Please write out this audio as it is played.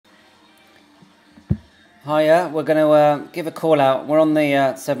Hiya, we're going to give a call out. We're on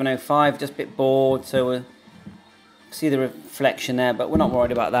the 705, just a bit bored, so we'll see the reflection there, but we're not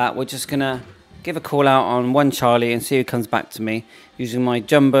worried about that. We're just going to give a call out on 1 Charlie and see who comes back to me using my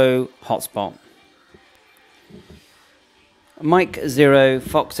jumbo hotspot. Mike 0,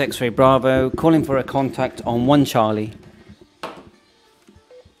 Fox X-Ray Bravo, calling for a contact on 1 Charlie.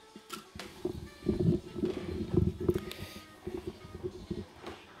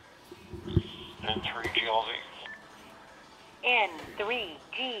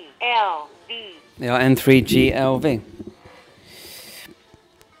 N3GLV. They are N3GLV.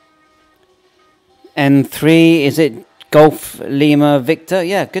 N3, is it Golf Lima Victor?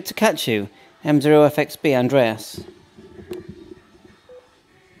 Yeah, good to catch you. M0FXB, Andreas.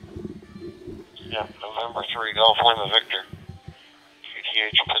 Yeah, November 3, Golf Lima Victor.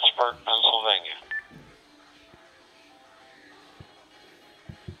 QTH, Pittsburgh, Pennsylvania.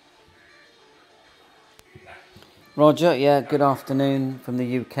 Roger, yeah, good afternoon from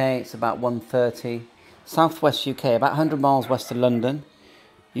the UK. It's about 1:30. Southwest UK, about 100 miles west of London,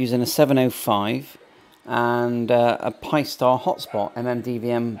 using a 705 and a Dstar hotspot,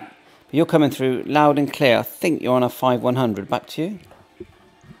 MMDVM. But you're coming through loud and clear. I think you're on a 5100. Back to you.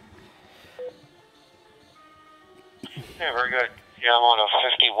 Yeah, very good. Yeah, I'm on a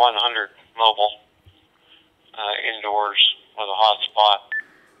 5100 mobile, indoors with a hotspot.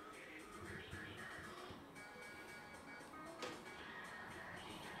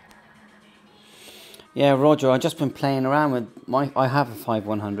 Yeah, Roger, I've just been playing around with I have a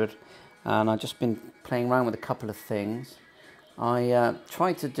 5100 and I've just been playing around with a couple of things. I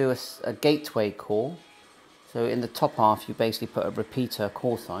tried to do a gateway call. So in the top half you basically put a repeater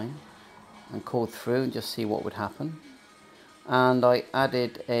call sign and called through and just see what would happen. And I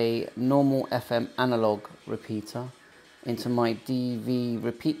added a normal FM analog repeater into my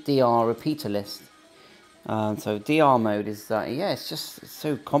DR repeater list. So DR mode is yeah, it's just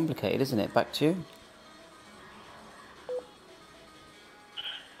so complicated, isn't it? Back to you.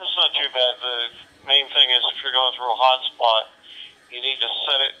 It's not too bad. The main thing is if you're going through a hotspot, you need to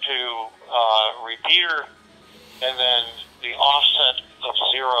set it to repeater and then the offset of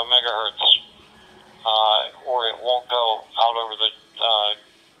 0 megahertz, or it won't go out over the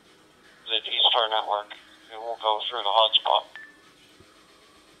Dstar network. It won't go through the hotspot.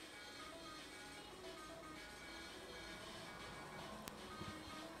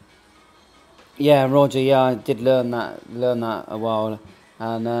 Yeah, Roger. Yeah, I did learn that a while,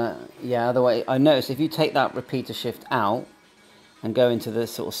 and yeah. Otherwise, I noticed if you take that repeater shift out and go into the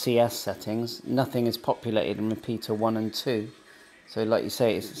sort of CS settings, nothing is populated in repeater 1 and 2. So, like you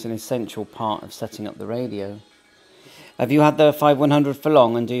say, it's an essential part of setting up the radio. Have you had the 5100 for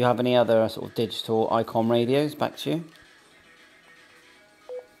long, and do you have any other sort of digital ICOM radios? Back to you.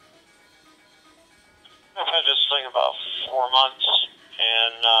 I've had this thing about 4 months,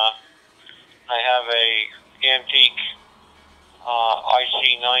 and I have a antique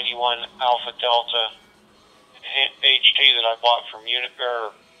IC-91 Alpha Delta HT that I bought from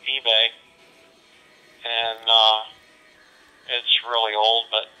eBay, and it's really old,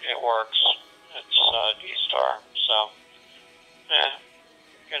 but it works. It's Dstar, so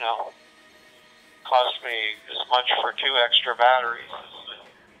you know, cost me as much for 2 extra batteries as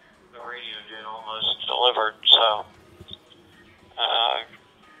the radio did almost delivered. So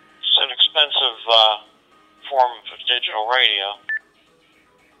it's an expensive form of digital radio.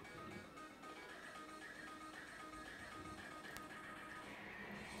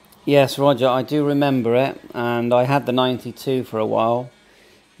 Yes, Roger, I do remember it, and I had the 92 for a while.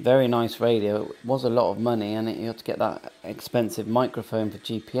 Very nice radio. It was a lot of money, and you had to get that expensive microphone for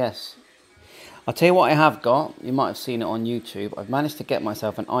GPS. I'll tell you what I have got. You might have seen it on YouTube. I've managed to get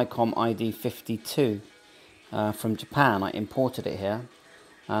myself an ICOM ID52 from Japan. I imported it here,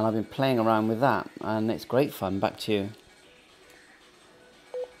 and I've been playing around with that, and it's great fun. Back to you.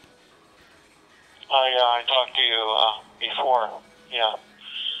 I talked to you before, yeah.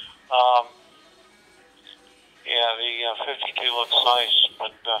 Yeah, the 52 looks nice,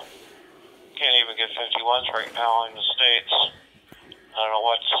 but can't even get 51s right now in the States. I don't know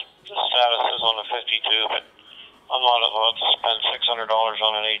what the status is on the 52, but I'm not about to spend $600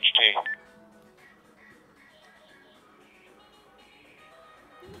 on an HT.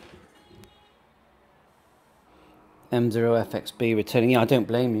 M0FXB returning. Yeah, I don't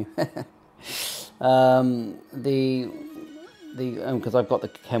blame you. Because I've got the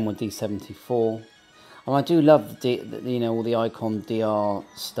Kenwood D74, and I do love you know, all the ICOM DR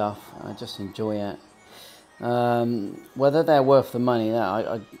stuff. I just enjoy it. Whether they're worth the money,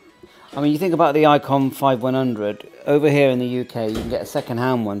 I mean, you think about the ICOM 5100 over here in the UK. You can get a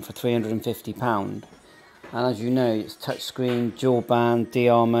second-hand one for £350, And as you know, it's touchscreen, dual band,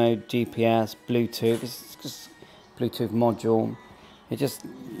 DR mode, GPS, Bluetooth. It's just Bluetooth module. It just,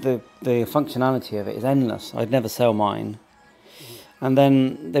 the functionality of it is endless. I'd never sell mine. And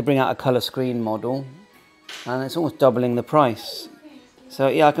then they bring out a colour screen model, and it's almost doubling the price. So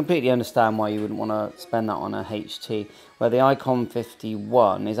yeah, I completely understand why you wouldn't want to spend that on a HT. Where the ICOM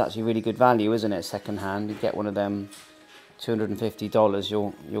 51 is actually really good value, isn't it? Second hand, you get one of them, $250.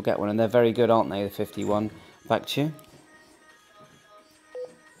 You'll get one, and they're very good, aren't they? The 51. Back to you.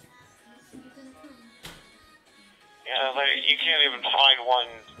 Yeah, you can't even find one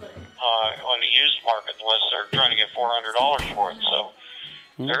on the used market unless they're trying to get $400 for it. So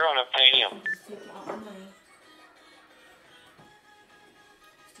they're going to pay them.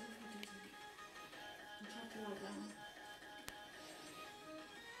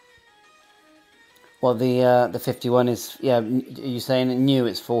 Well, the 51 is, yeah. Are you saying new?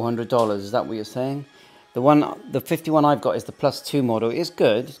 It's $400. Is that what you're saying? The 51 I've got is the +2 model. It's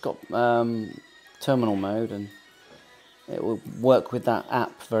good. It's got terminal mode, and it will work with that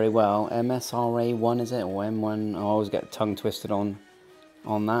app very well. MSRA1 is it, or M1? I always get tongue twisted on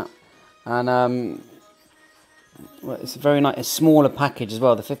that. And well, it's a very nice, a smaller package as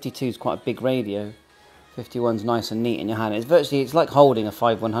well. The 52 is quite a big radio. 51's nice and neat in your hand. It's like holding a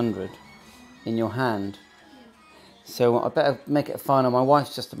 5100 in your hand. So I better make it final. My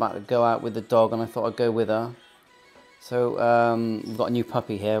wife's just about to go out with the dog, and I thought I'd go with her. So we've got a new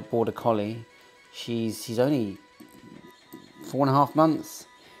puppy here, Border Collie. She's only 4.5 months.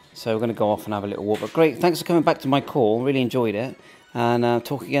 So we're going to go off and have a little walk. But great, thanks for coming back to my call. Really enjoyed it. And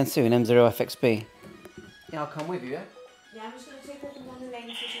talk again soon, M0FXB. Yeah, I'll come with you, yeah? Yeah, I'm just going to take off one of the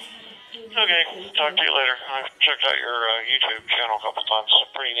lanes. Okay, talk to you later. I've checked out your YouTube channel a couple times.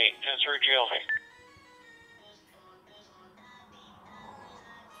 It's pretty neat. It's very GLV.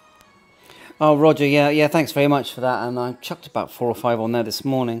 Oh, Roger, yeah, thanks very much for that. And I chucked about 4 or 5 on there this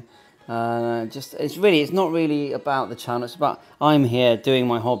morning. It's not really about the channel. It's about I'm here doing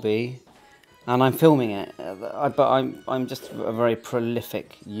my hobby, and I'm filming it. But I'm just a very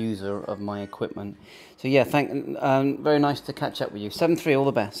prolific user of my equipment. So yeah, very nice to catch up with you. 7-3, all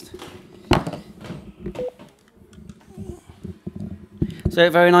the best. So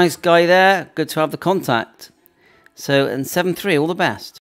very nice guy there. Good to have the contact. So, and 7-3, all the best.